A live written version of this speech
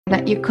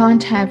that you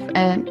can't have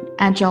an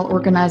agile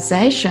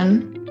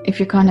organization if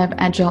you can't have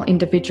agile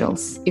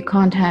individuals. You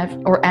can't have,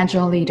 or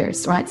agile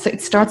leaders, right? So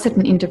it starts at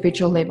an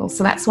individual level.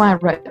 So that's why I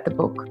wrote the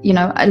book. You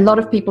know, a lot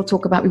of people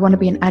talk about, we want to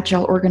be an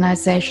agile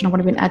organization, I want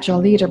to be an agile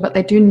leader, but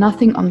they do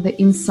nothing on the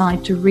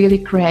inside to really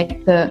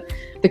create the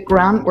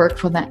groundwork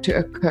for that to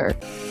occur.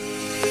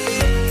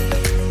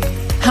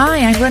 Hi,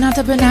 I'm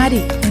Renata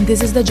Bernardi, and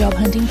this is the Job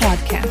Hunting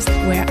Podcast,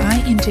 where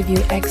I interview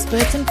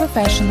experts and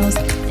professionals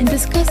and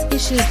discuss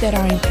issues that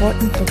are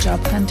important for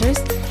job hunters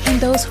and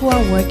those who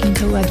are working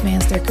to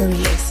advance their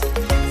careers.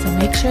 So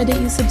make sure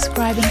that you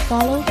subscribe and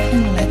follow,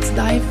 and let's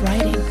dive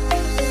right in.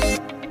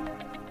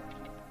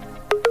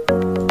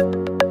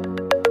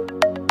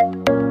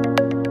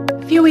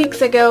 A few weeks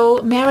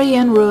ago,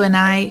 Marianne, Roux and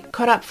I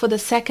caught up for the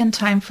second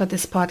time for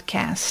this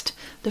podcast.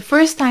 The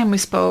first time we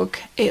spoke,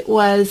 it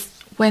was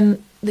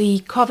when the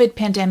COVID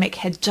pandemic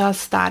had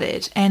just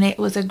started, and it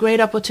was a great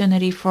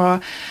opportunity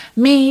for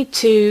me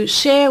to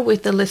share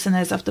with the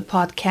listeners of the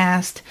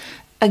podcast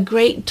a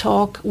great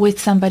talk with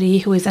somebody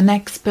who is an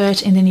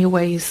expert in the new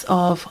ways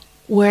of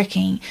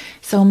working.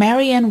 So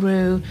Marianne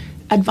Roux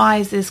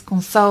advises,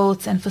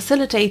 consults, and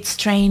facilitates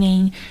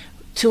training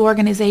to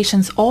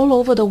organizations all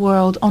over the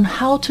world on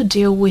how to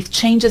deal with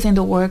changes in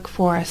the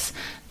workforce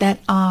that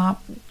are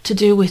to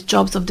do with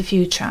jobs of the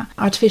future,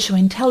 artificial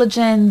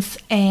intelligence,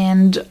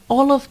 and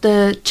all of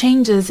the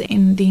changes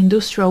in the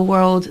industrial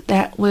world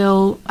that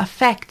will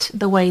affect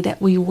the way that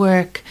we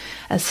work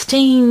as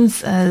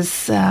teams,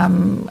 as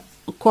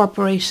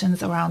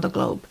corporations around the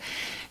globe.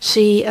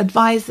 She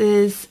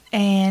advises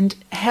and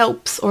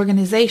helps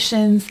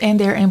organizations and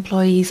their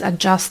employees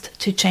adjust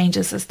to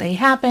changes as they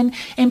happen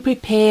and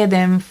prepare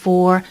them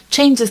for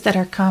changes that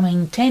are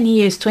coming 10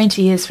 years,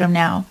 20 years from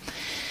now.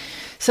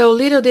 So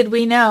little did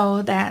we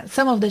know that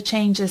some of the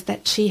changes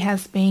that she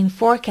has been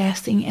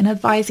forecasting and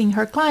advising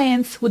her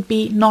clients would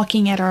be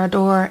knocking at our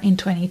door in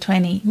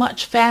 2020,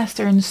 much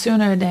faster and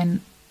sooner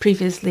than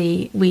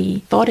previously we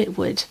thought it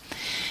would.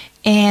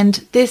 And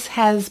this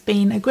has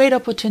been a great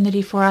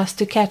opportunity for us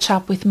to catch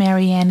up with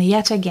Marianne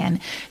yet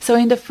again. So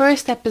in the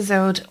first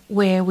episode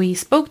where we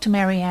spoke to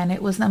Marianne,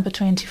 it was number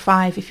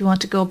 25, if you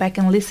want to go back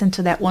and listen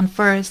to that one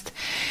first,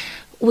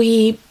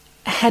 we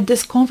had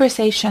this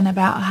conversation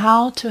about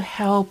how to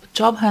help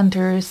job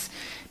hunters,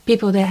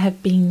 people that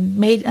have been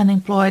made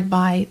unemployed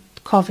by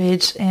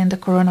COVID and the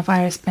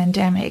coronavirus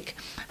pandemic,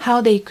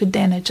 how they could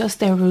then adjust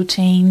their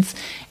routines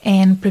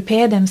and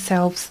prepare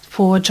themselves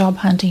for job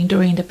hunting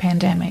during the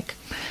pandemic.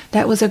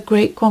 That was a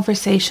great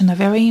conversation, a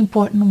very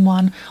important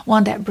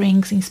one that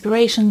brings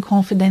inspiration,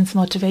 confidence,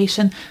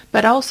 motivation,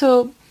 but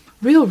also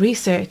real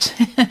research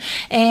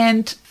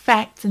and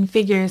facts and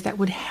figures that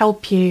would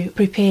help you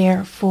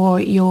prepare for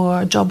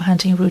your job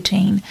hunting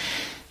routine.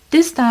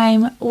 This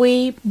time,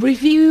 we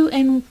review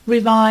and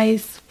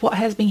revise what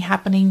has been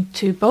happening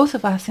to both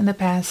of us in the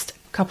past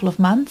couple of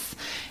months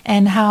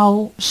and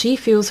how she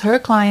feels her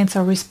clients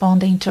are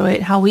responding to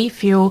it, how we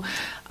feel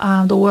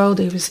the world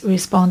is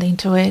responding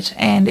to it.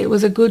 And it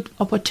was a good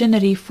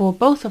opportunity for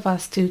both of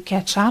us to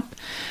catch up.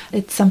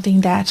 It's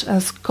something that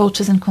as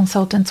coaches and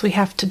consultants we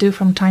have to do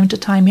from time to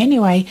time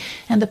anyway.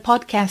 And the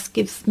podcast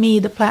gives me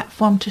the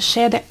platform to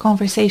share that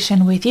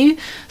conversation with you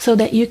so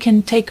that you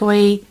can take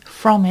away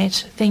from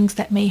it things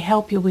that may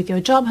help you with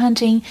your job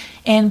hunting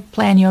and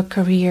plan your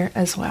career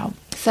as well.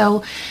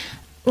 So,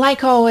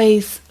 like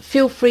always,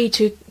 feel free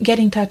to get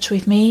in touch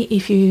with me.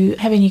 If you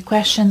have any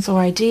questions or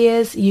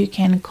ideas, you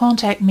can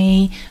contact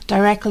me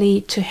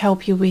directly to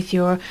help you with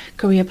your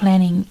career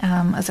planning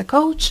as a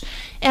coach.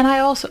 And I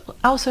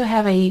also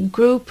have a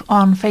group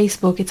on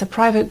Facebook. It's a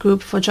private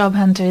group for job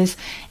hunters.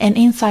 And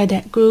inside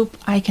that group,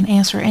 I can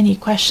answer any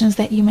questions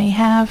that you may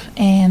have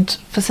and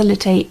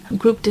facilitate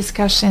group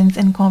discussions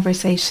and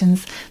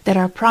conversations that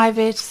are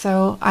private.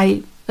 So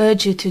I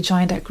urge you to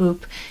join that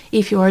group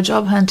if you are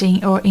job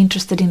hunting or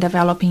interested in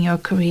developing your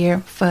career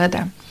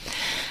further.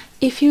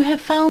 If you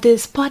have found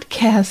this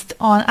podcast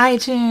on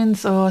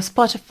iTunes or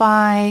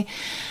Spotify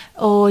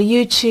or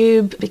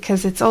YouTube,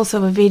 because it's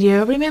also a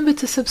video, remember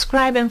to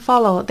subscribe and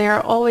follow. There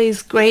are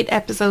always great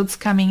episodes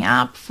coming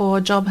up for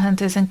job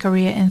hunters and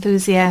career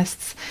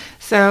enthusiasts.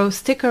 So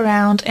stick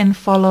around and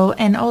follow,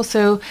 and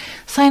also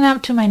sign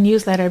up to my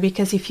newsletter,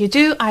 because if you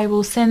do, I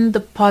will send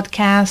the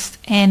podcast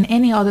and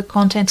any other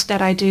content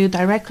that I do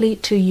directly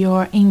to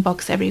your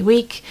inbox every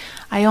week.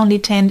 I only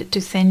tend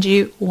to send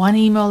you one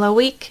email a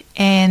week,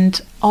 and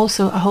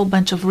also a whole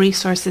bunch of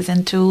resources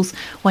and tools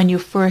when you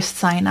first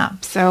sign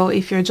up. So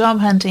if you're job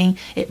hunting,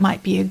 it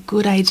might be a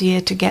good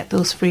idea to get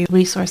those free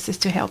resources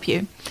to help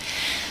you.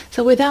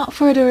 So without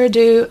further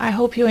ado, I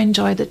hope you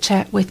enjoyed the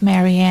chat with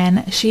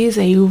Marianne. She is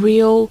a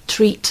real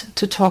treat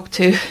to talk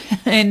to,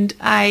 and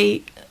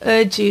I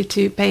urge you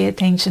to pay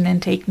attention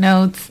and take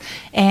notes,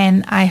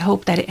 and I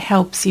hope that it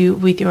helps you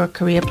with your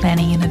career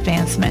planning and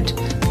advancement.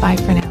 Bye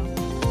for now.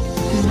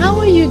 How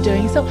are you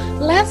doing? So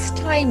last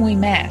time we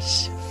met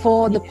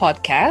for the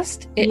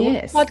podcast, it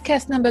was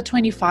podcast number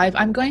 25.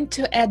 I'm going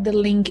to add the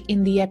link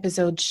in the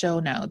episode show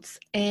notes.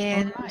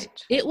 And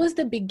it was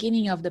the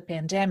beginning of the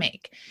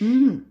pandemic.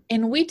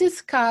 And we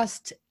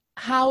discussed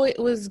how it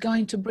was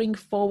going to bring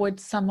forward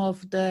some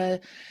of the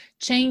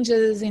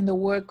changes in the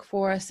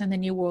workforce and the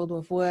new world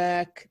of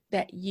work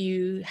that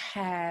you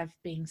have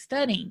been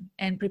studying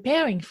and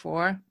preparing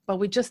for, but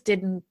we just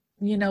didn't,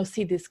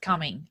 see this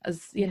coming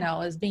as,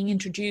 as being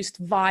introduced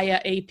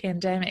via a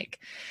pandemic.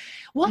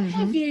 What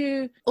have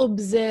you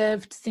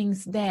observed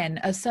since then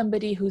as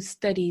somebody who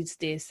studies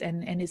this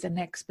and is an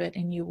expert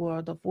in your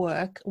world of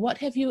work? What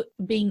have you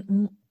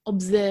been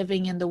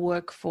observing in the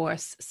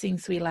workforce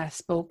since we last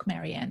spoke,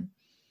 Marianne?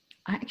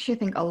 I actually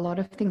think a lot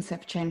of things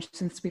have changed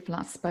since we've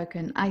last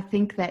spoken. I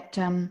think that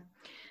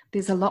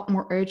there's a lot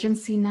more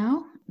urgency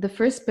now. The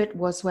first bit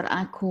was what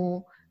I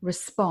call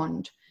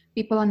respond.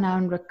 People are now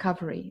in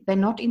recovery. They're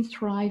not in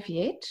thrive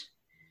yet,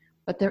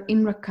 but they're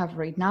in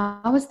recovery.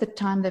 Now is the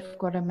time they've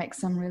got to make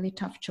some really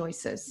tough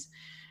choices.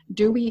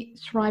 Do we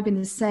thrive in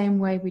the same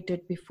way we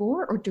did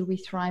before, or do we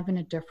thrive in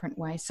a different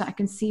way? So I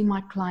can see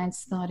my clients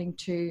starting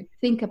to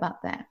think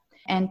about that.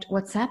 And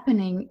what's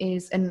happening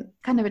is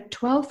kind of a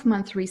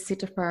 12-month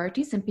reset of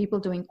priorities and people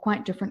doing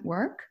quite different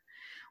work,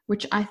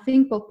 which I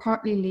think will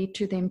partly lead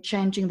to them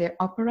changing their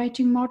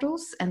operating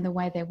models and the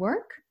way they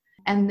work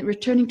and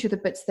returning to the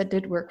bits that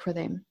did work for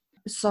them.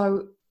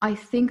 So I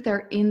think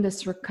they're in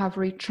this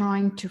recovery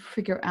trying to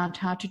figure out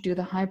how to do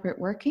the hybrid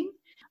working.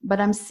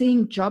 But I'm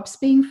seeing jobs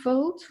being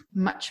filled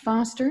much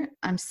faster.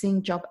 I'm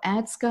seeing job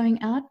ads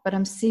going out, but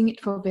I'm seeing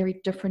it for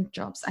very different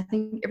jobs. I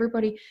think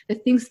the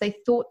things they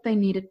thought they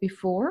needed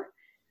before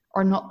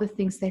are not the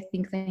things they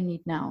think they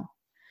need now.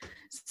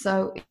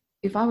 So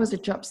if I was a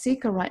job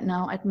seeker right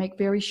now, I'd make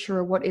very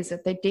sure what is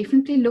it. They're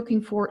definitely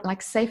looking for,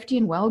 like, safety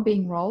and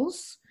well-being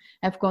roles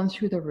have gone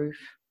through the roof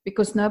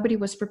because nobody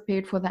was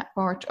prepared for that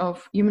part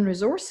of human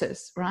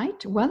resources,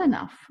 right? Well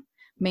enough.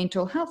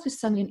 Mental health is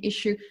suddenly an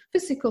issue.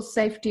 Physical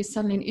safety is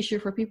suddenly an issue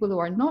for people who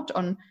are not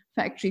on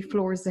factory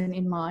floors and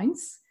in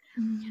mines.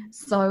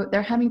 So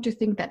they're having to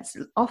think that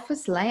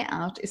office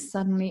layout is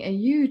suddenly a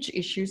huge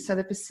issue. So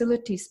the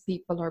facilities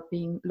people are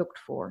being looked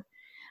for.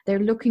 They're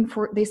looking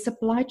for, their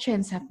supply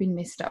chains have been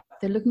messed up.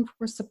 They're looking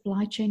for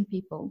supply chain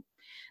people.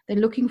 They're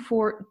looking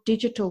for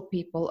digital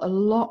people, a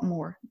lot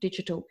more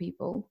digital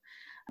people.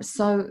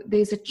 So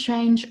there's a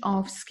change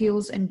of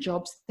skills and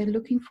jobs they're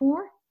looking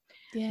for.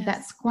 Yes.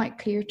 That's quite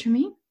clear to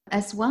me,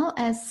 as well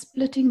as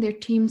splitting their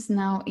teams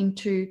now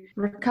into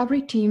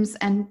recovery teams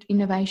and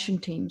innovation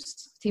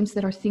teams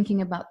that are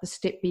thinking about the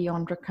step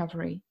beyond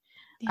recovery.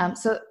 Yeah.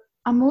 So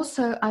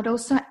I'd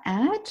also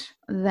add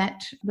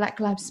that Black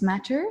Lives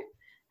Matter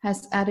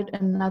has added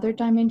another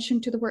dimension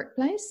to the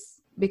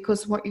workplace,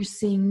 because what you're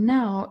seeing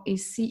now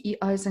is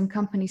CEOs and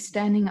companies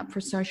standing up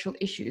for social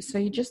issues. So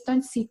you just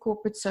don't see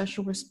corporate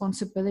social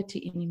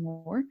responsibility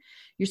anymore.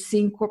 You're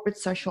seeing corporate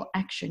social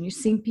action. You're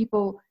seeing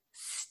people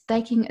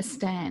taking a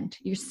stand.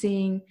 You're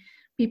seeing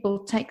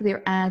people take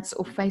their ads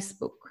off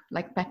Facebook,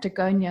 like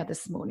Patagonia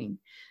this morning.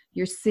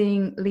 You're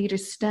seeing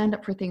leaders stand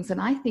up for things.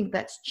 And I think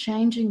that's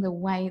changing the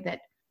way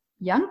that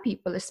young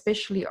people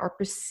especially are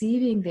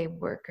perceiving their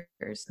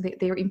workers,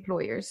 their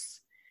employers.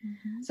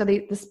 Mm-hmm. So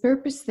this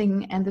purpose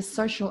thing and the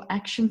social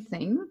action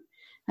thing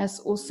has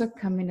also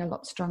come in a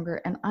lot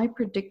stronger. And I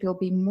predict there'll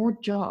be more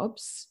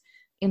jobs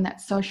in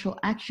that social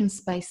action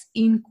space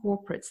in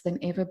corporates than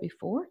ever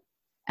before.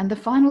 And the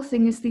final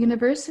thing is the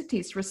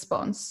university's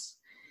response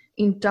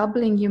in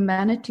doubling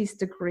humanities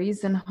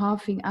degrees and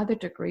halving other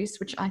degrees,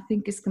 which I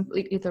think is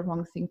completely the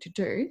wrong thing to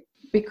do,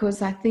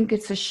 because I think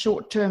it's a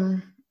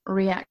short-term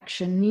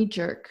reaction,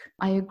 knee-jerk.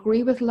 I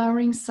agree with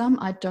lowering some.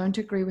 I don't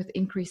agree with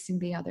increasing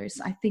the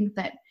others. I think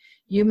that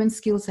human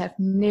skills have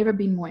never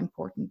been more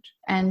important.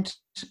 And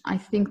I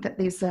think that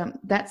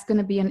that's going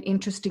to be an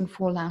interesting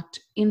fallout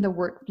in the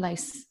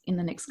workplace in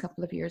the next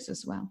couple of years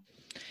as well.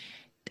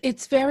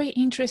 It's very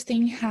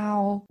interesting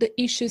how the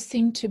issues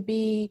seem to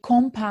be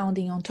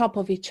compounding on top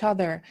of each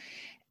other.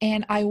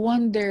 And I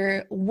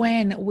wonder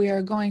when we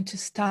are going to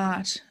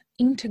start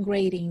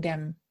integrating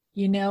them,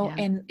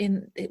 and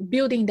in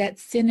building that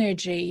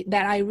synergy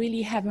that I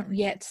really haven't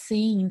yet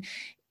seen.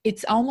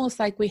 It's almost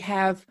like we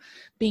have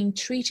been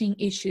treating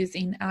issues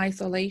in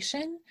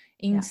isolation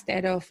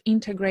instead of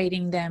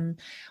integrating them.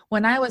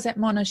 When I was at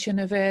Monash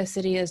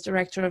University as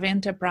Director of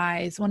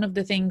Enterprise, one of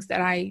the things that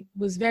I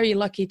was very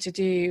lucky to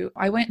do,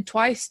 I went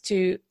twice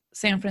to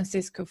San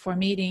Francisco for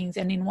meetings,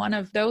 and in one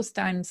of those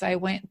times I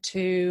went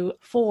to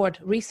Ford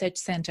Research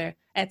Center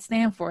at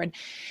Stanford.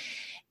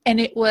 And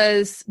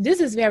this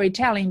is very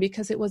telling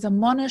because it was a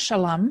Monash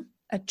alum,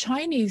 a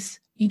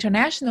Chinese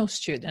international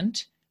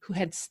student who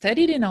had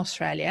studied in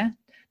Australia,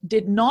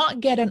 did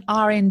not get an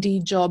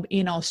R&D job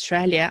in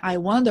Australia, I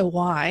wonder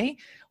why,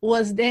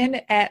 was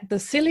then at the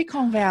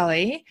Silicon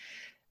Valley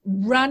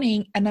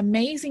running an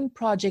amazing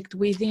project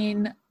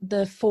within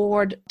the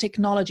Ford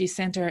Technology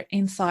Center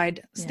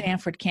inside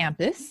Stanford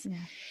campus.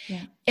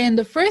 Yeah. And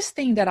the first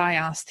thing that I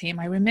asked him,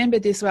 I remember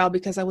this well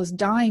because I was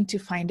dying to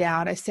find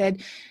out, I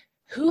said,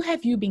 "Who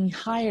have you been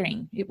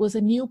hiring?" It was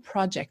a new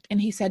project. And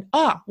he said,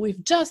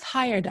 "We've just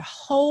hired a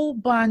whole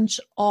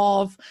bunch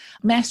of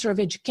Master of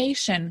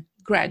Education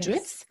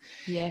graduates."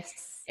 Yes.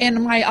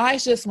 And my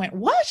eyes just went,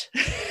 "What?"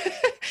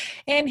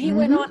 And he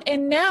went on,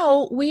 and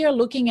now we are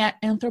looking at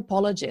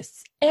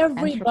anthropologists.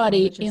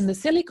 Everybody in the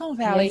Silicon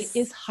Valley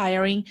is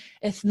hiring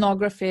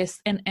ethnographists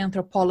and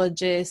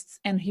anthropologists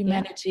and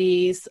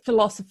humanities,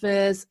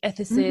 philosophers,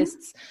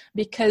 ethicists,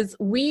 because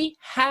we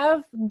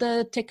have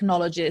the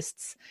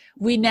technologists.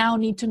 We now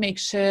need to make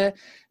sure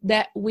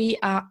that we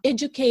are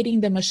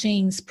educating the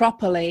machines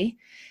properly.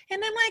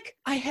 And I'm like,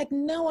 I had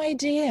no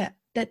idea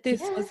that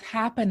this was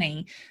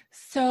happening.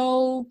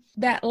 So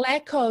that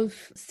lack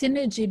of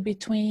synergy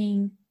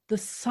between the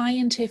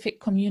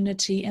scientific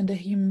community and the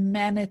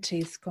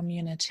humanities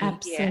community.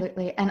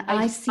 Absolutely. Yeah. And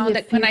I see found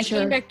that future, when I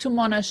came back to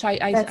Monash,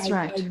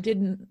 I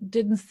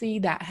didn't see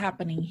that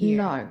happening here.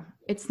 No,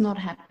 it's not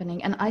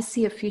happening. And I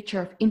see a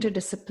future of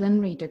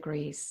interdisciplinary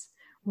degrees,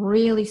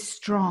 really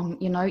strong.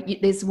 You know,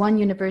 there's one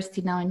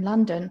university now in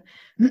London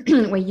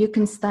where you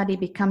can study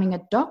becoming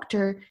a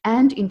doctor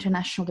and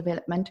international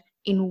development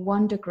in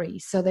one degree,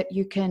 so that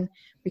you can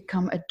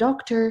become a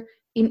doctor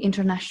in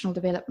international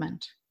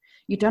development.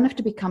 You don't have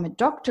to become a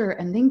doctor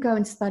and then go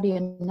and study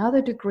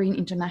another degree in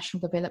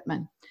international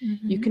development.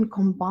 You can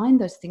combine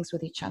those things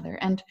with each other.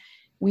 And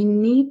we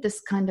need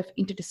this kind of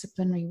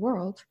interdisciplinary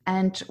world.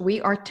 And we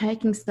are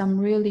taking some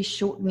really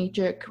short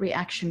knee-jerk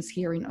reactions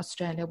here in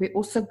Australia. We're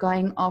also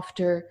going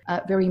after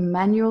very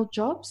manual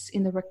jobs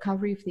in the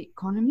recovery of the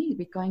economy.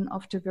 We're going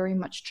after very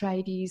much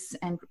tradies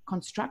and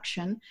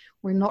construction.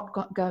 We're not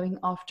going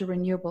after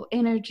renewable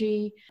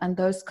energy and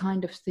those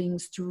kind of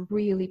things to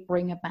really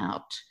bring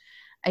about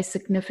a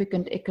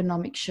significant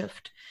economic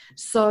shift.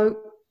 So,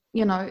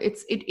 you know,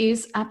 it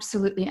is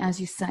absolutely as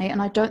you say, and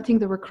I don't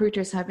think the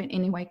recruiters have in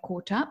any way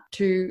caught up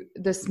to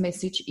this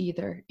message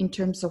either in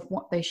terms of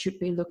what they should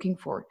be looking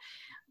for.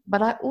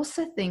 But I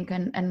also think,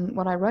 and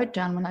what I wrote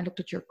down when I looked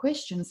at your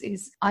questions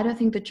is, I don't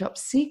think the job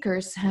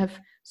seekers have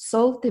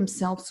sold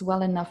themselves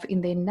well enough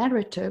in their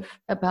narrative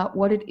about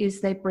what it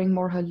is they bring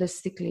more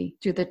holistically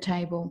to the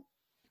table.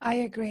 I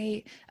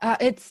agree.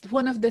 It's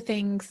one of the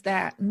things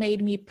that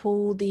made me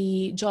pull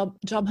the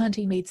Job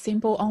Hunting Made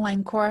Simple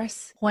online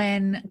course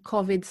when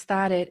COVID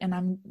started, and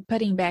I'm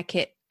putting back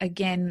it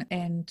again.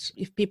 And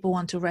if people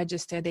want to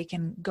register, they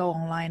can go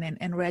online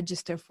and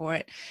register for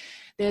it.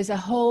 There's a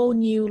whole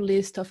new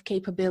list of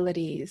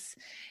capabilities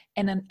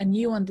and a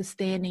new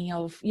understanding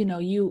of, you know,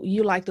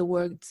 you like the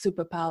word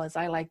superpowers,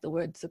 I like the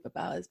word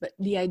superpowers, but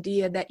the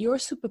idea that your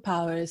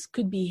superpowers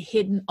could be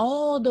hidden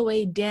all the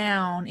way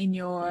down in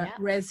your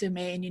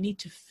resume, and you need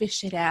to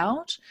fish it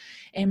out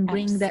and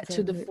bring that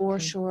to the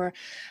foreshore.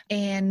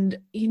 And,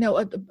 you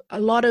know, a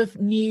lot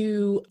of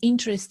new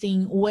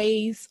interesting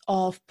ways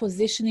of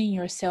positioning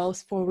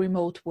yourselves for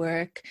remote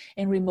work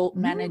and remote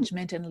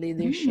management and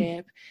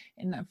leadership,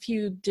 and a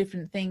few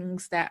different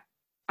things that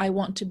I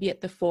want to be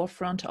at the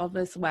forefront of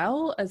as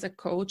well as a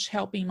coach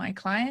helping my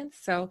clients.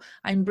 So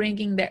I'm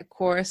bringing that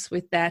course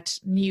with that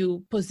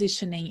new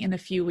positioning in a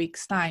few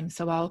weeks' time.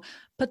 So I'll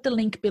put the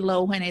link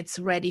below when it's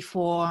ready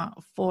for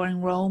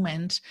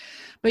enrollment.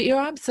 But you're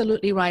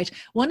absolutely right.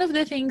 One of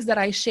the things that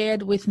I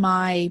shared with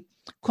my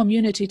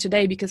community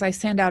today, because I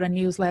send out a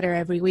newsletter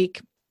every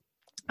week,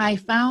 I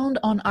found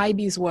on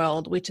IB's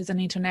World, which is an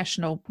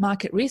international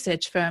market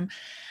research firm,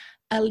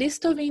 a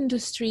list of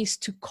industries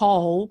to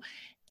call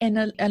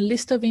and a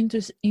list of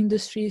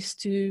industries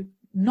to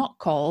not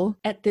call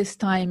at this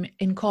time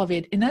in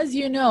COVID. And as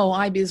you know,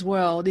 IB's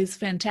World is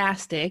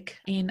fantastic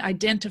in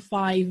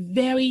identify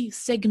very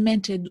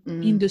segmented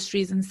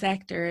industries and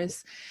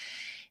sectors.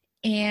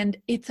 And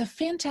it's a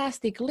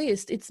fantastic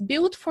list. It's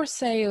built for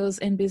sales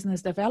and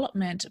business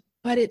development,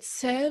 but it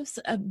serves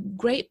a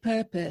great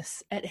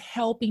purpose at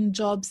helping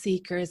job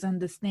seekers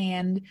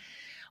understand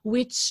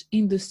which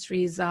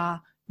industries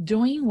are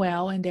doing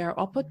well and there are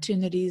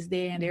opportunities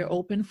there and they're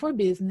open for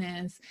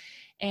business,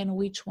 and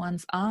which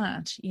ones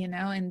aren't, you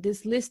know. And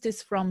this list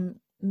is from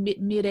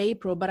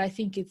mid-April, but I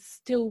think it's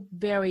still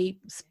very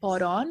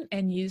spot on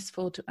and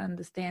useful to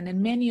understand.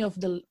 And many of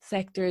the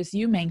sectors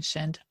you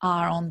mentioned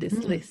are on this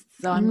list.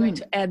 So I'm going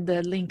to add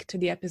the link to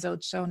the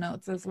episode show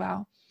notes as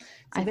well.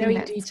 It's a very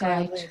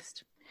detailed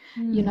list.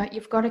 You know,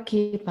 you've got to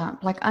keep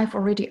up. Like, I've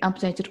already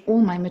updated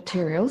all my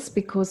materials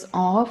because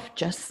of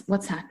just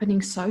what's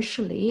happening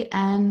socially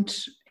and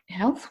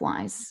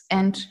health-wise.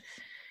 And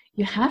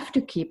you have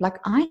to keep, like,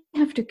 I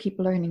have to keep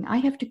learning. I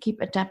have to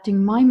keep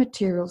adapting my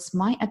materials,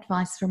 my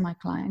advice for my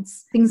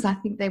clients. Things I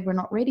think they were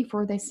not ready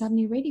for, they're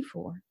suddenly ready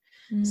for.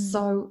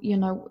 So, you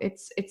know,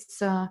 it's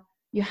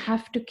you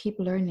have to keep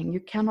learning.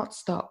 You cannot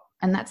stop.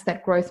 And that's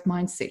that growth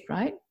mindset,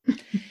 right?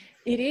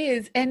 It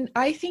is. And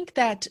I think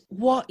that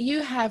what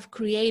you have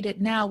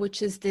created now,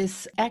 which is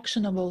this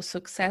actionable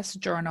success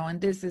journal, and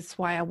this is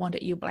why I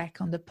wanted you back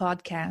on the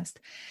podcast,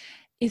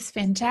 is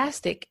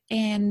fantastic.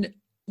 And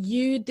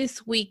you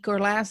this week or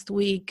last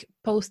week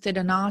posted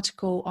an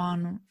article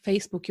on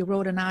Facebook. You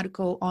wrote an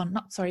article on,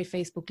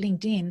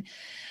 LinkedIn,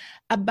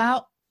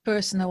 about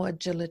personal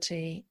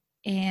agility.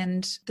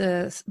 and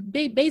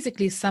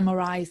basically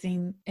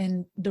summarizing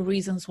and the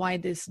reasons why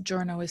this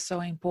journal is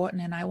so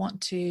important. And I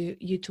want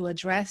you to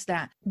address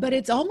that. But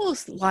it's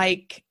almost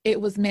like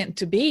it was meant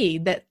to be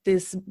that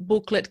this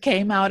booklet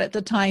came out at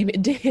the time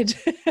it did.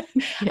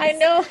 Yes. I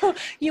know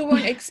you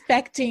weren't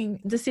expecting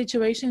the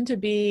situation to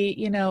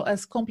be,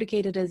 as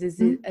complicated as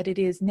it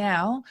is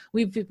now.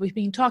 We've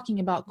been talking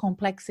about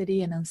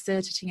complexity and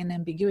uncertainty and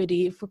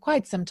ambiguity for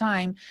quite some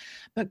time,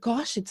 but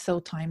gosh, it's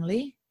so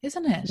timely.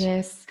 Isn't it?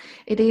 Yes,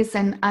 it is.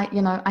 And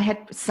I had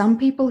some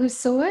people who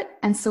saw it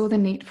and saw the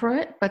need for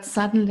it, but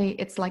suddenly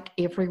it's like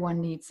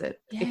everyone needs it.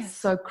 Yes. It's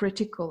so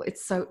critical.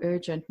 It's so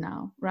urgent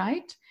now,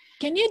 right?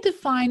 Can you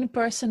define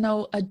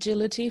personal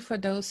agility for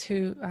those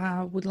who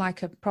would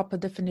like a proper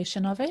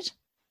definition of it?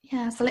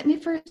 Yeah, so let me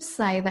first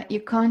say that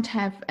you can't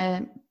have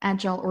an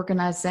agile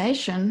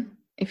organization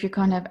if you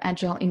can't have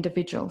agile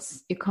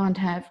individuals. You can't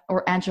have,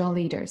 or agile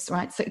leaders,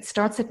 right? So it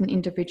starts at an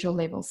individual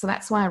level. So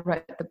that's why I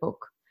wrote the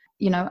book.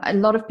 A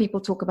lot of people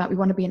talk about we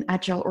want to be an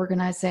agile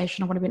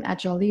organization, I want to be an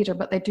agile leader,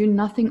 but they do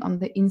nothing on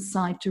the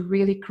inside to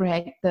really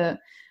create the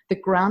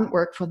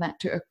groundwork for that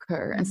to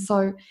occur. And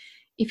so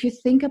if you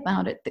think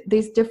about it,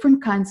 there's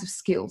different kinds of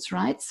skills,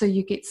 right? So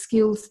you get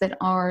skills that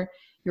are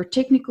your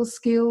technical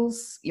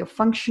skills, your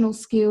functional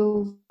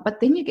skills, but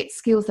then you get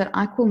skills that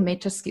I call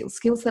meta skills,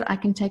 skills that I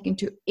can take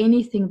into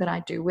anything that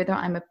I do, whether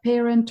I'm a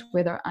parent,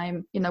 whether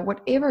I'm,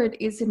 whatever it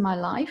is in my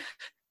life.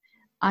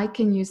 I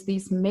can use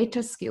these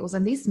meta skills,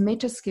 and these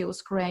meta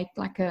skills create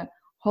like a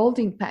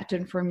holding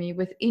pattern for me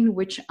within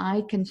which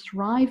I can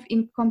thrive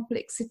in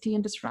complexity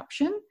and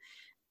disruption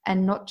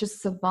and not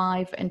just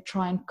survive and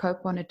try and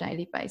cope on a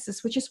daily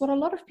basis, which is what a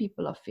lot of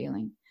people are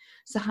feeling.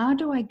 So how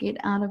do I get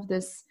out of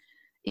this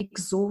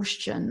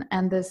exhaustion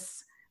and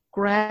this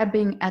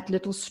grabbing at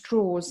little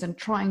straws and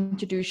trying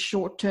to do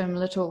short-term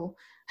little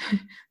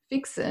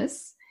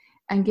fixes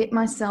and get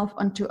myself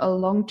onto a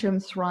long-term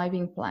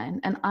thriving plan?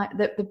 And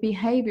the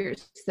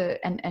behaviors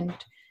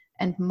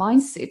and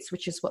mindsets,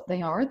 which is what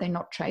they are, they're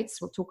not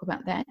traits, we'll talk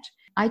about that.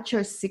 I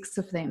chose 6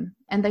 of them,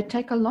 and they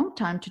take a long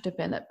time to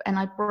develop. And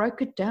I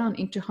broke it down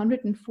into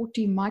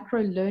 140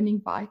 micro learning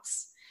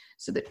bites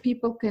so that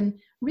people can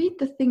read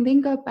the thing, then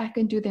go back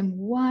and do them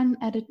one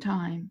at a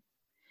time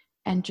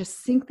and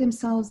just sink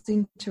themselves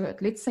into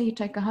it. Let's say you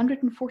take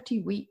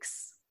 140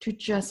 weeks to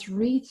just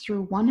read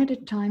through one at a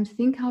time,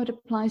 think how it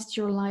applies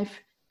to your life,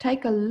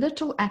 take a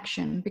little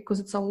action, because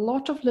it's a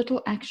lot of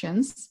little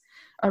actions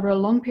over a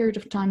long period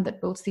of time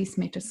that builds these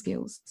meta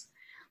skills.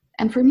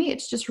 And for me,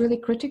 it's just really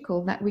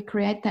critical that we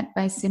create that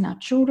base in our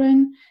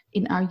children,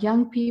 in our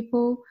young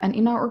people, and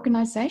in our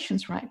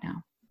organizations right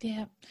now.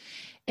 Yeah.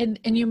 And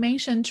you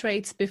mentioned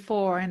traits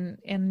before, and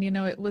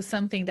it was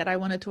something that I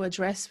wanted to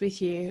address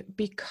with you,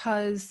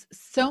 because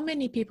so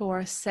many people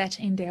are set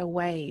in their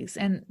ways.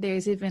 And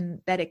there's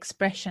even that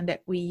expression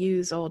that we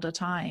use all the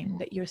time,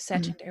 that you're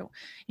set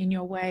in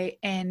your way.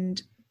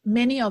 And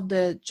many of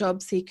the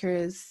job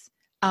seekers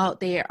out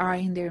there are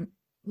in their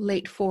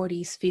late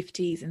 40s,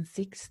 50s, and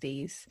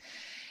 60s.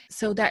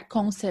 So that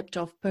concept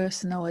of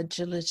personal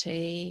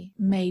agility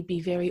may be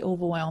very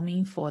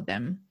overwhelming for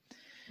them.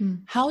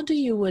 How do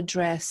you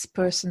address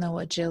personal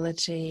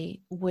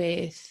agility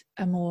with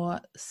a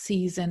more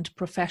seasoned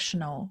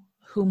professional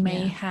who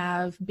may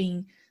have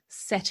been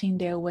set in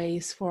their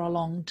ways for a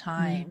long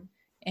time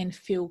and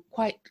feel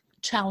quite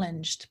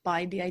challenged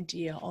by the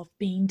idea of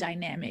being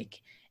dynamic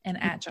and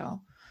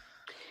agile?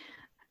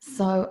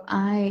 So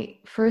I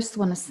first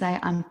want to say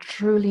I'm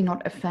truly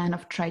not a fan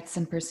of traits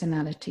and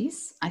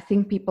personalities. I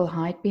think people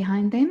hide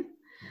behind them.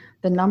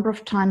 The number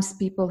of times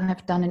people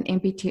have done an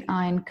MBTI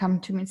and come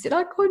to me and said,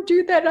 I can't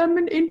do that, I'm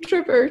an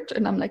introvert.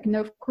 And I'm like,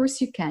 no, of course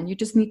you can. You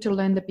just need to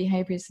learn the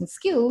behaviors and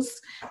skills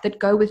that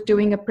go with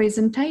doing a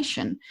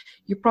presentation.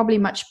 You're probably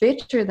much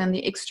better than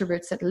the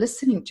extroverts at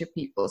listening to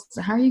people.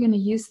 So how are you going to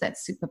use that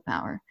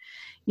superpower?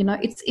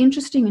 It's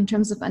interesting in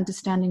terms of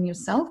understanding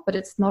yourself, but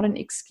it's not an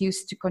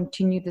excuse to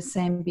continue the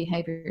same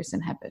behaviors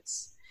and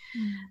habits.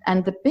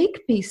 And the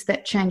big piece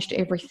that changed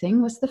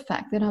everything was the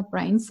fact that our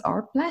brains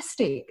are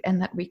plastic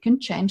and that we can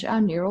change our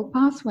neural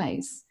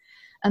pathways.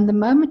 And the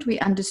moment we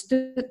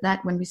understood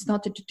that, when we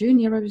started to do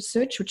neuro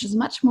research, which is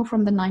much more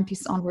from the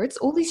 90s onwards,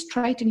 all these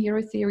trait and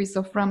hero theories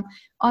are from,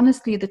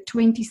 honestly, the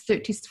 20s,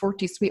 30s,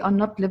 40s. We are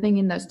not living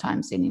in those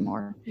times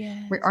anymore.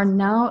 Yes. We are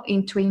now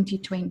in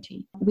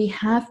 2020. We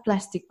have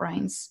plastic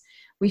brains.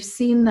 We've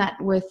seen that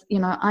with,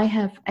 I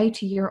have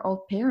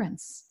 80-year-old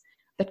parents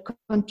that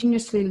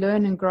continuously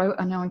learn and grow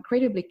and are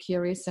incredibly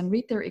curious and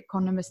read their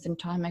Economist and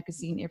Time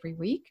magazine every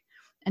week,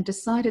 and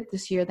decided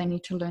this year they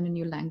need to learn a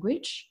new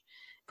language.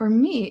 For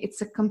me,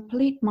 it's a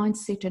complete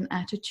mindset and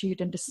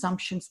attitude and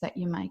assumptions that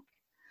you make.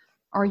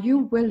 Are you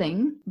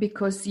willing,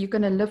 because you're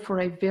going to live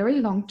for a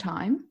very long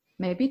time,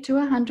 maybe to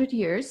 100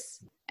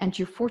 years, and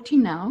you're 40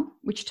 now,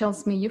 which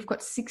tells me you've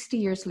got 60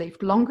 years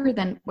left, longer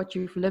than what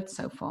you've lived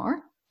so far.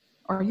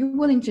 Are you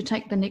willing to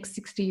take the next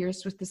 60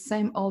 years with the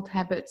same old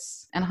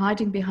habits and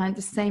hiding behind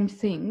the same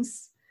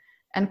things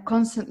and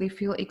constantly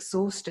feel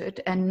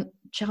exhausted and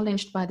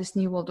challenged by this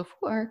new world of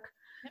work?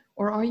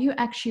 Or are you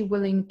actually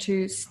willing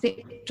to step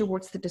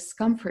towards the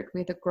discomfort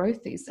where the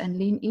growth is and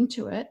lean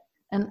into it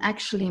and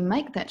actually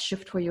make that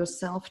shift for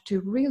yourself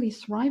to really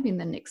thrive in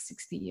the next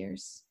 60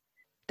 years?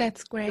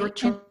 That's great. Your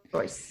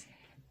choice.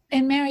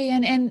 And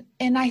Marianne,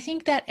 and I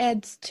think that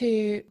adds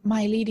to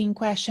my leading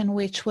question,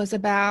 which was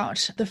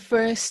about the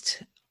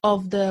first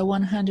of the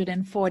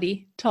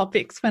 140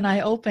 topics when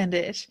I opened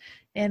it.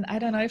 And I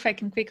don't know if I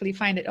can quickly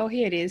find it. Oh,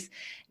 here it is.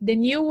 The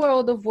new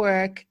world of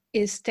work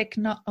is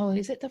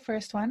is it the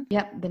first one?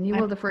 Yep, the new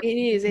world of work. It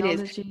is.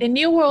 The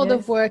new world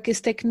of work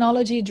is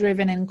technology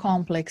driven and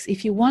complex.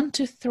 If you want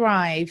to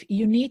thrive,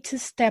 you need to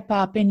step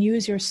up and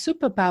use your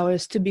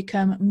superpowers to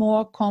become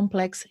more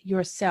complex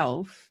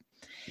yourself.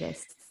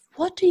 Yes.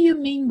 What do you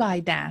mean by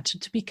that,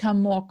 to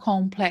become more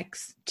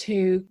complex,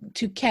 to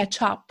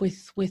catch up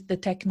with the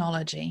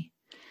technology?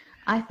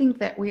 I think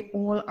that we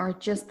all are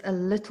just a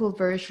little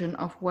version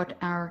of what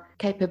our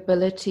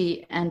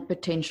capability and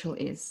potential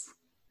is.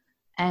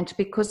 And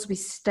because we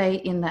stay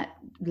in that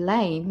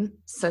lane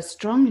so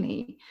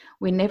strongly,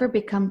 we never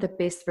become the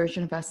best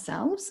version of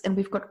ourselves. And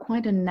we've got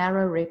quite a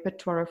narrow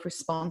repertoire of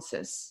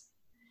responses.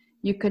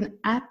 You can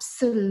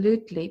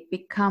absolutely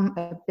become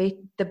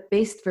the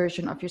best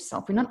version of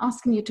yourself. We're not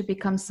asking you to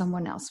become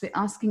someone else. We're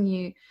asking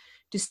you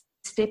to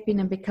step in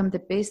and become the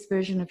best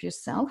version of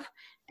yourself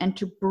and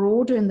to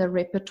broaden the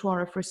repertoire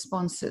of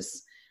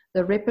responses,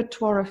 the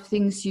repertoire of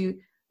things you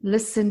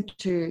listen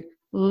to,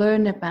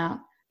 learn about,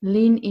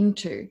 lean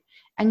into.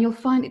 And you'll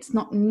find it's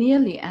not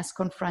nearly as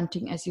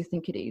confronting as you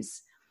think it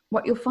is.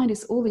 What you'll find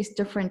is all these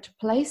different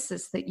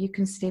places that you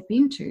can step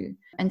into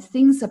and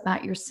things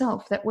about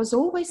yourself that was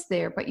always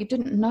there, but you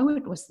didn't know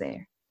it was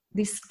there.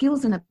 These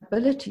skills and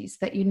abilities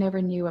that you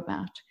never knew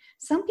about.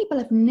 Some people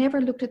have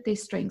never looked at their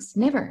strengths,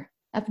 never.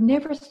 I've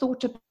never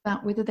thought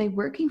about whether they're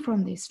working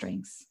from their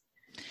strengths.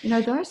 You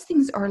know, those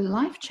things are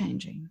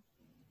life-changing.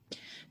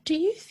 Do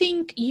you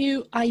think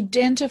you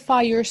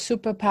identify your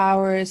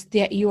superpowers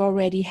that you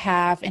already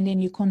have and then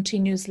you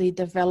continuously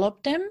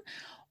develop them?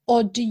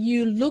 Or do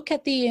you look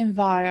at the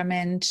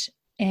environment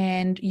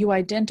and you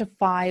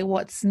identify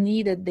what's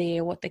needed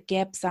there, what the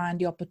gaps are and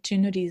the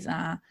opportunities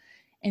are,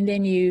 and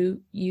then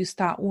you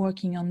start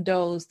working on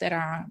those that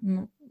are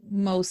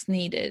most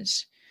needed?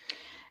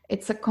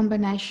 It's a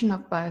combination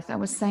of both. I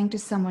was saying to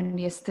someone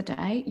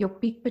yesterday, your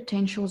peak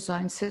potential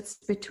zone sits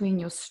between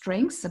your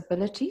strengths,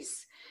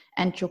 abilities,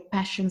 and your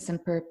passions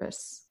and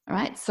purpose,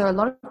 right? So a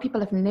lot of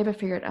people have never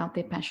figured out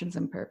their passions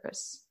and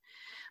purpose.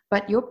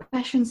 But your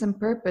passions and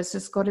purpose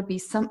there's got to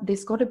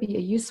be a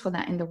use for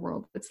that in the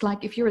world. It's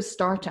like if you're a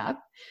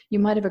startup, you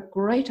might have a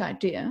great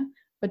idea,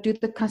 but do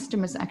the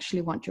customers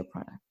actually want your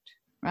product,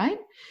 right?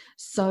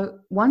 So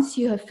once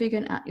you have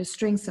figured out your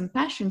strengths and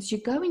passions, you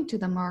go into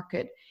the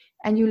market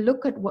and you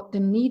look at what the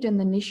need and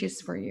the niche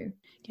is for you.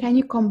 Yeah. Can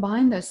you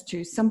combine those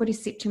two? Somebody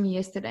said to me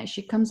yesterday,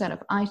 she comes out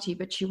of IT,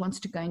 but she wants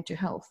to go into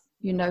health.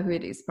 You know who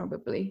it is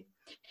probably.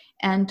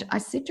 And I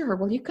said to her,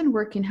 well, you can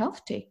work in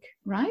health tech,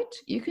 right?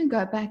 You can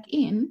go back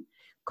in,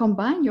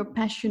 combine your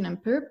passion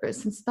and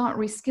purpose and start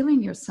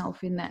reskilling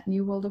yourself in that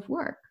new world of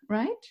work,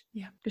 right?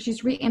 Yeah. Because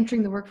she's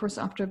re-entering the workforce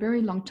after a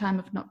very long time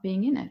of not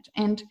being in it.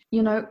 And,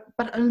 you know,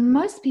 but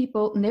most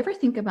people never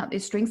think about their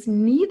strengths,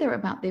 neither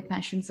about their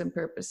passions and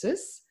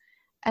purposes,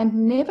 and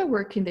never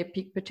work in their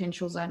peak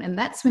potential zone. And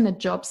that's when a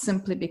job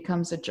simply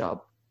becomes a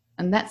job.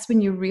 And that's when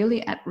you're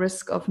really at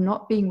risk of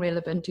not being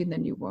relevant in the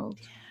new world.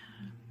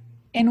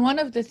 And one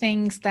of the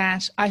things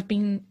that I've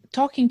been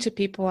talking to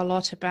people a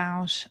lot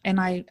about, and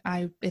I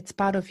it's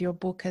part of your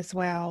book as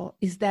well,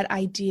 is that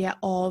idea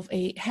of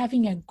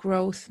having a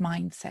growth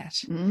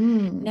mindset.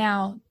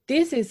 Now,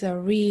 this is a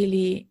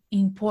really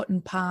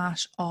important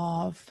part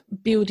of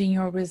building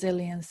your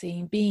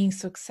resiliency, being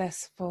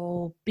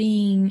successful,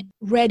 being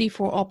ready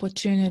for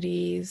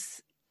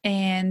opportunities,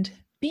 and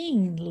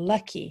being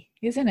lucky,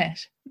 isn't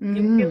it?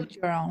 You build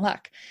your own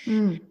luck.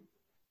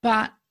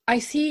 But I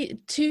see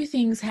two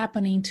things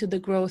happening to the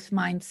growth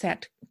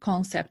mindset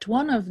concept.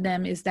 One of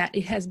them is that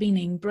it has been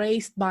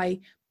embraced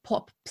by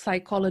pop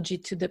psychology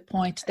to the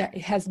point that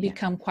it has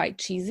become quite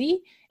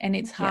cheesy, and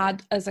it's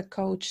hard as a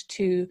coach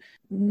to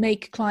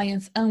make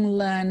clients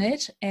unlearn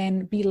it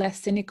and be less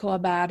cynical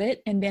about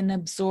it and then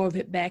absorb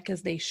it back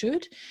as they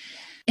should.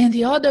 And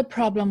the other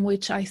problem,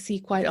 which I see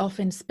quite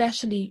often,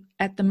 especially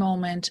at the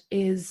moment,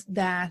 is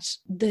that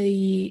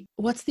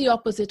what's the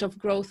opposite of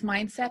growth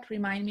mindset?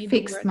 Remind me.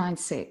 Fixed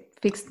mindset.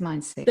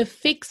 The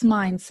fixed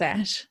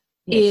mindset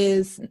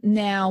is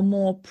now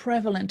more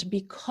prevalent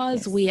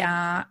because we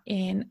are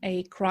in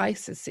a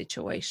crisis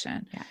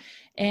situation. Yeah.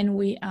 And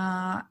we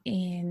are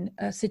in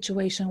a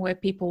situation where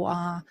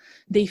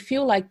they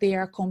feel like they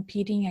are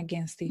competing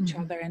against each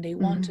other, and they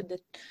want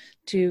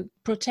to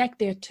protect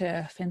their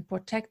turf and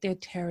protect their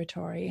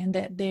territory, and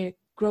that their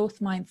growth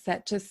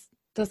mindset just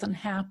doesn't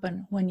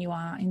happen when you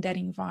are in that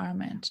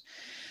environment.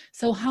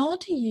 So how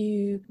do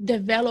you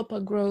develop a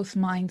growth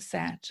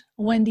mindset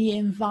when the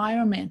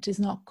environment is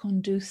not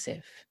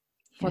conducive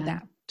for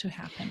that to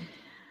happen?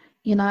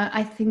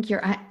 I think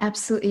I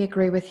absolutely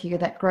agree with you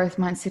that growth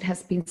mindset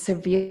has been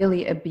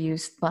severely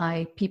abused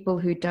by people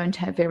who don't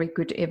have very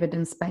good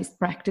evidence-based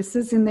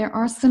practices in their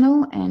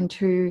arsenal and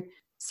who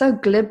so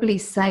glibly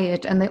say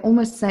it, and they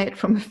almost say it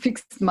from a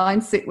fixed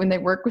mindset when they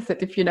work with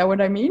it, if you know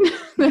what I mean.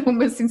 They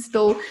almost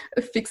install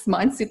a fixed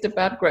mindset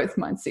about growth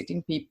mindset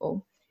in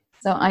people.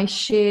 So I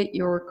share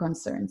your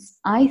concerns.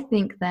 I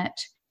think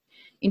that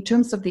in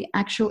terms of the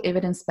actual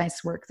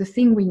evidence-based work, the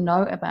thing we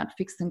know about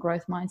fixed and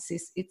growth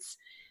mindsets,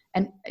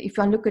 and if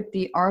I look at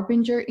the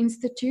Arbinger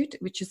Institute,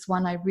 which is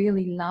one I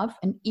really love,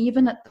 and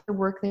even at the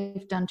work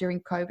they've done during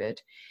COVID,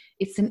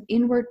 it's an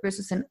inward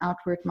versus an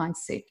outward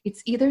mindset.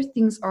 It's either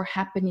things are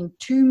happening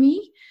to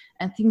me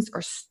and things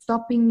are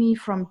stopping me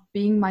from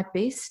being my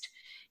best,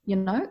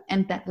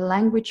 and that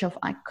language of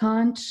I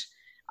can't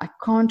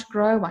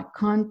grow, I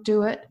can't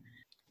do it,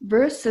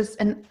 versus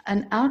an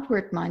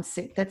outward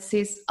mindset that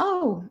says,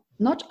 oh,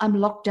 not I'm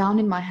locked down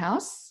in my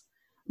house,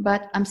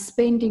 but I'm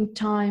spending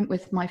time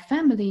with my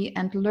family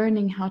and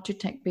learning how to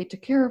take better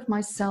care of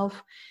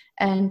myself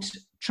and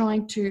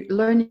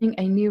learning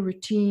a new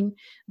routine.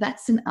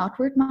 That's an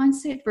outward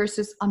mindset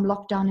versus I'm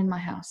locked down in my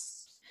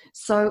house.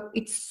 So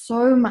it's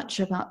so much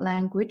about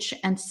language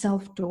and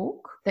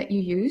self-talk that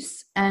you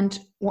use. And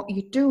what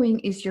you're doing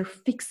is you're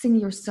fixing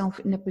yourself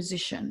in a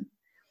position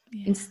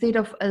instead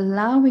of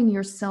allowing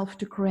yourself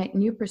to create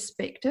new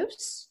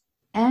perspectives.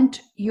 And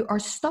you are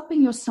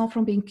stopping yourself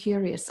from being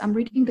curious. I'm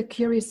reading The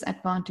Curious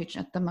Advantage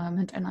at the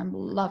moment, and I'm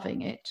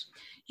loving it.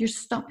 You're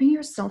stopping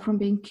yourself from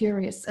being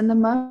curious. And the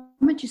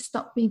moment you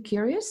stop being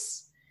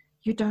curious,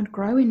 you don't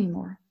grow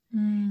anymore.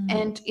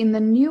 And in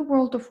the new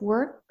world of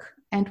work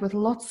and with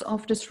lots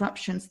of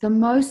disruptions, the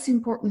most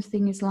important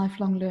thing is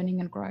lifelong learning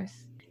and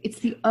growth. It's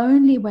the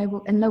only way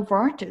and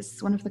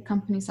Novartis, one of the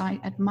companies I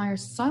admire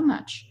so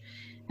much,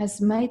 has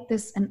made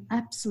this an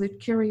absolute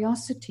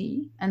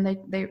curiosity, and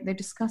they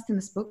discussed in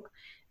this book,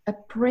 a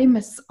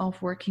premise of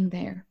working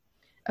there,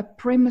 a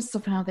premise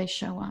of how they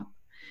show up.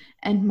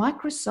 And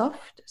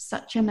Microsoft,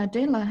 Satya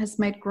Nadella, has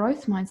made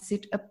growth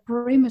mindset a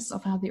premise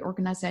of how the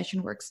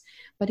organization works,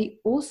 but he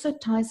also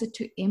ties it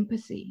to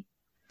empathy.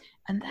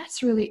 And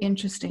that's really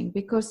interesting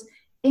because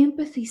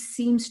empathy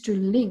seems to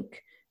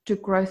link to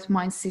growth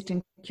mindset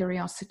and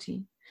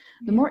curiosity.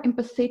 The more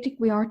empathetic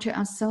we are to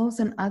ourselves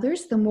and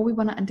others, the more we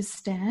want to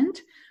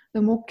understand,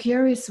 the more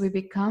curious we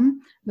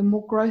become, the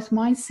more growth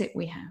mindset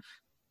we have,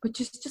 which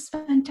is just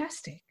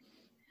fantastic.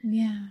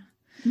 Yeah.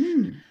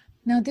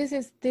 No, this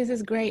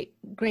is great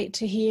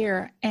to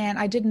hear. And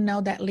I didn't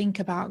know that link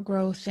about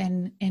growth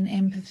and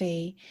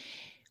empathy.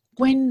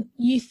 When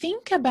you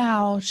think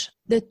about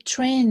the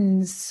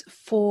trends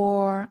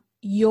for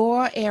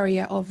your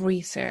area of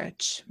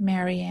research,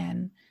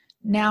 Marianne,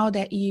 now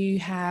that you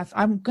have,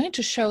 I'm going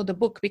to show the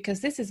book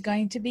because this is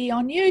going to be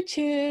on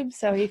YouTube.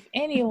 So if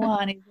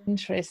anyone is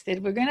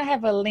interested, we're going to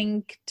have a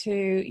link to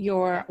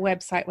your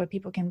website where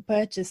people can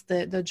purchase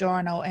the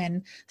journal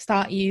and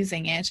start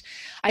using it.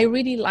 I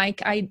really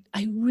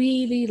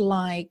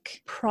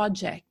like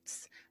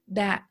projects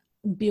that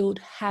build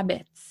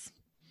habits.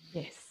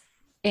 Yes.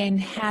 And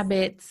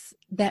habits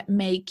that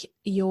make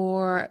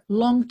your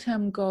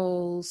long-term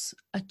goals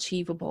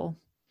achievable.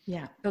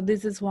 Yeah. So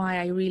this is why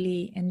I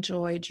really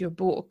enjoyed your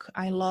book.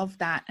 I love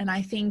that. And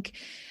I think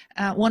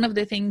one of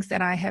the things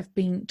that I have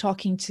been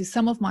talking to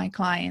some of my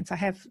clients, I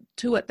have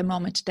 2 at the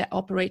moment that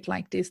operate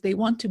like this. They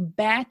want to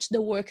batch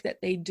the work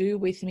that they do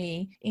with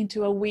me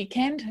into a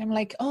weekend. I'm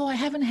like, oh, I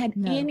haven't had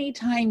any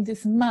time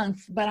this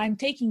month, but I'm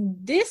taking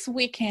this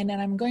weekend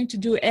and I'm going to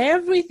do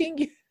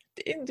everything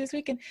in this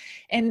weekend.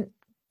 And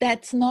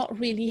that's not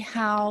really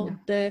how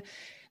the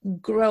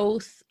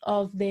growth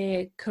of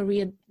their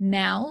career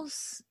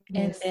nows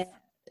and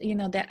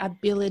that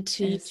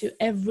ability to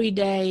every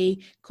day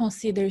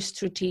consider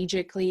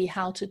strategically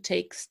how to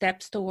take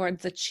steps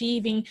towards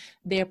achieving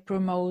their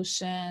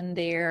promotion,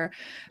 their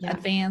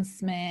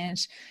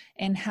advancement,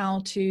 and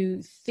how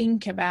to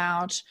think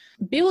about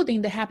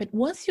building the habit.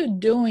 Once you're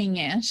doing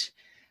it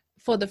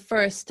for the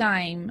first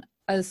time,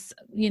 as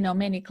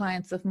many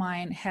clients of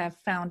mine have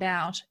found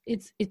out,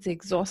 it's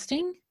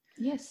exhausting.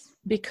 Yes.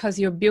 Because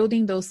you're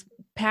building those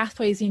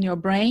pathways in your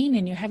brain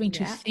and you're having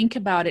to think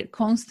about it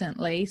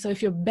constantly. So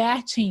if you're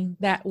batching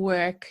that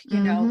work,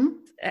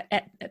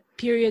 at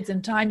periods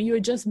in time, you're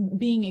just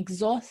being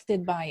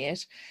exhausted by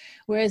it.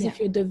 Whereas if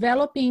you're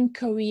developing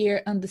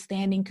career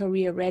understanding,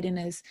 career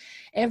readiness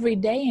every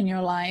day in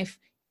your life,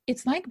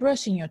 it's like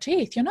brushing your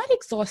teeth. You're not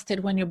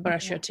exhausted when you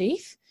brush your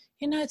teeth.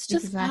 It's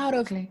just out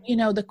of,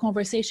 the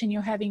conversation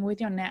you're having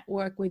with your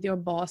network, with your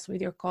boss,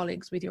 with your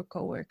colleagues, with your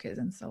coworkers,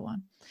 and so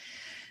on.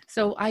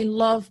 So I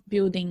love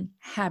building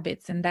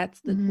habits, and that's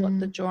what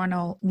the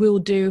journal will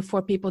do for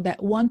people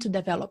that want to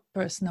develop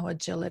personal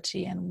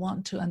agility and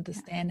want to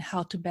understand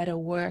how to better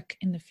work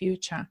in the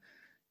future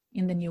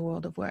in the new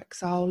world of work.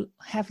 So I'll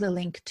have the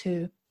link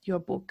to your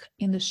book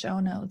in the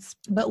show notes.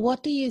 But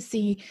what do you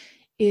see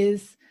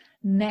is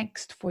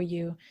next for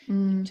you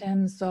in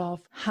terms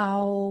of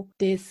how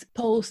this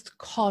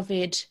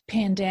post-COVID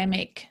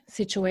pandemic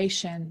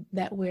situation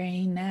that we're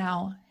in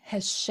now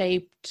has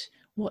shaped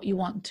what you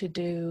want to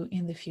do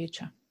in the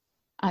future?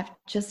 I've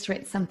just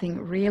read something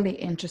really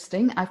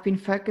interesting. I've been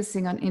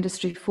focusing on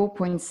Industry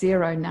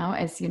 4.0 now,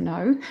 as you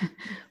know,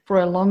 for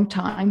a long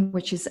time,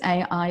 which is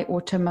AI,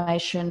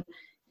 automation.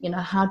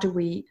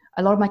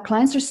 A lot of my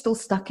clients are still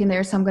stuck in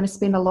there. So I'm going to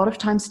spend a lot of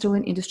time still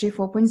in Industry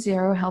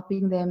 4.0,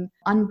 helping them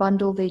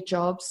unbundle their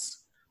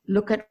jobs,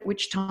 look at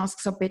which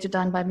tasks are better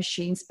done by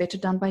machines, better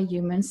done by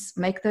humans,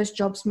 make those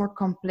jobs more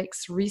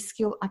complex,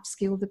 reskill,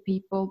 upskill the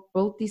people,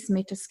 build these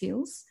meta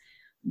skills.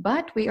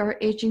 But we are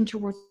edging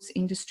towards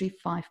Industry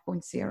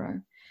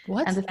 5.0.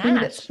 What's and the that? thing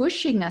that's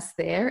pushing us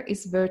there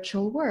is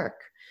virtual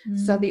work.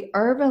 So the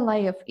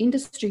overlay of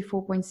Industry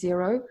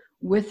 4.0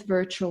 with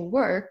virtual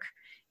work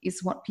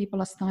is what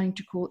people are starting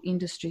to call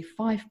Industry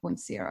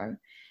 5.0.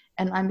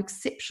 And I'm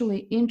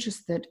exceptionally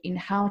interested in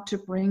how to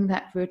bring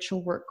that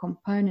virtual work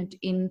component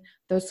in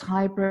those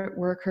hybrid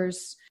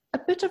workers. A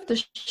bit of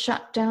the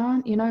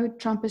shutdown,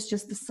 Trump has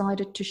just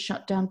decided to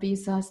shut down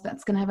visas.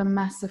 That's going to have a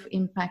massive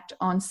impact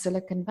on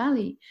Silicon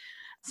Valley.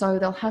 So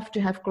they'll have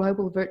to have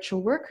global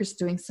virtual workers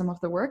doing some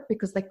of the work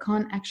because they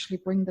can't actually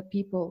bring the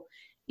people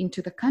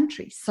into the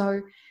country.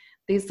 So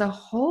there's a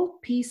whole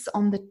piece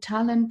on the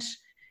talent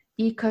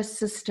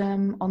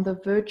ecosystem, on the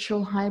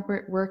virtual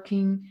hybrid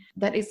working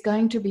that is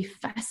going to be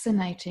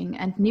fascinating,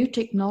 and new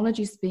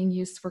technologies being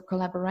used for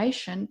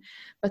collaboration,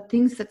 but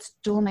things that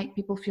still make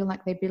people feel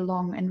like they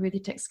belong and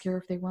really takes care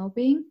of their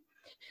well-being.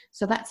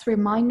 So that's where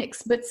my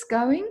next bit's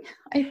going,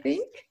 I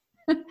think.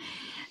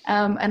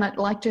 And I'd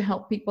like to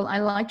help people. I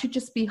like to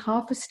just be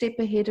half a step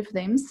ahead of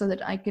them so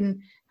that I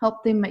can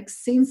help them make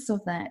sense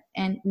of that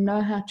and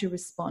know how to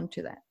respond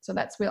to that. So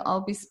that's where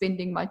I'll be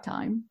spending my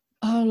time.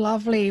 Oh,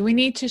 lovely. We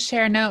need to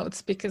share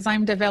notes because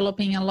I'm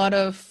developing a lot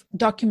of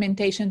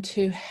documentation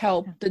to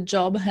help the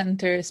job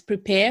hunters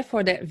prepare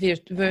for that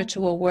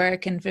virtual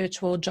work and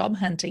virtual job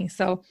hunting.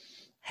 So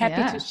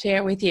happy to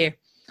share with you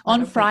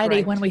on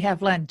Friday when we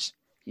have lunch.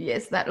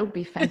 Yes, that'll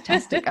be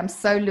fantastic. I'm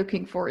so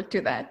looking forward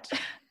to that.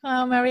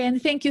 Oh, Marianne,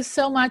 thank you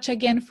so much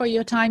again for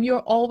your time.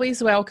 You're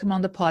always welcome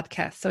on the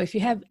podcast. So if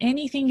you have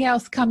anything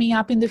else coming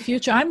up in the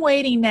future, I'm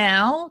waiting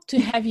now to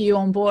have you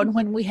on board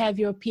when we have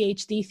your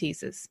PhD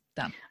thesis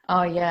done.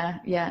 Oh,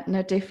 yeah.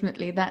 No,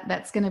 definitely.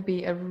 That's going to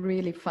be a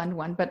really fun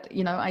one. But,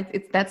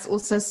 that's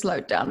also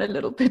slowed down a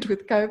little bit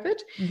with COVID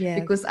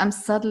because I'm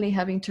suddenly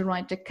having to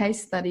write a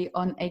case study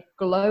on a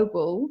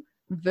global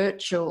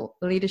virtual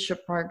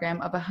leadership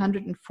program of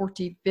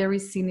 140 very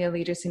senior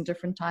leaders in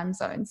different time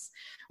zones,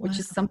 which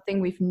is something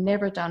we've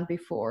never done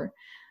before.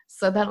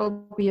 So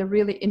that'll be a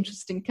really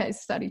interesting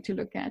case study to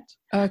look at.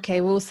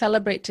 Okay, we'll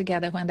celebrate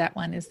together when that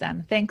one is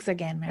done. Thanks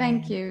again,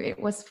 Marianne. Thank you. It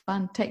was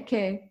fun. Take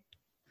care.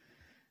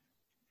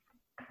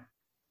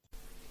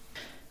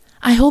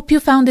 I hope you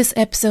found this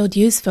episode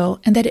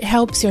useful and that it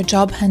helps your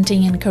job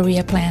hunting and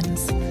career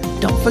plans.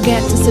 Don't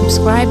forget to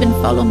subscribe and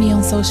follow me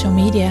on social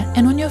media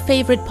and on your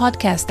favorite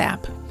podcast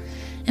app.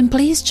 And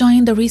please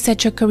join the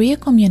Reset Your Career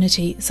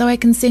community so I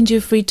can send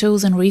you free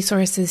tools and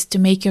resources to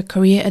make your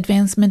career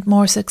advancement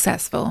more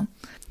successful.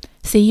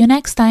 See you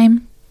next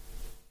time.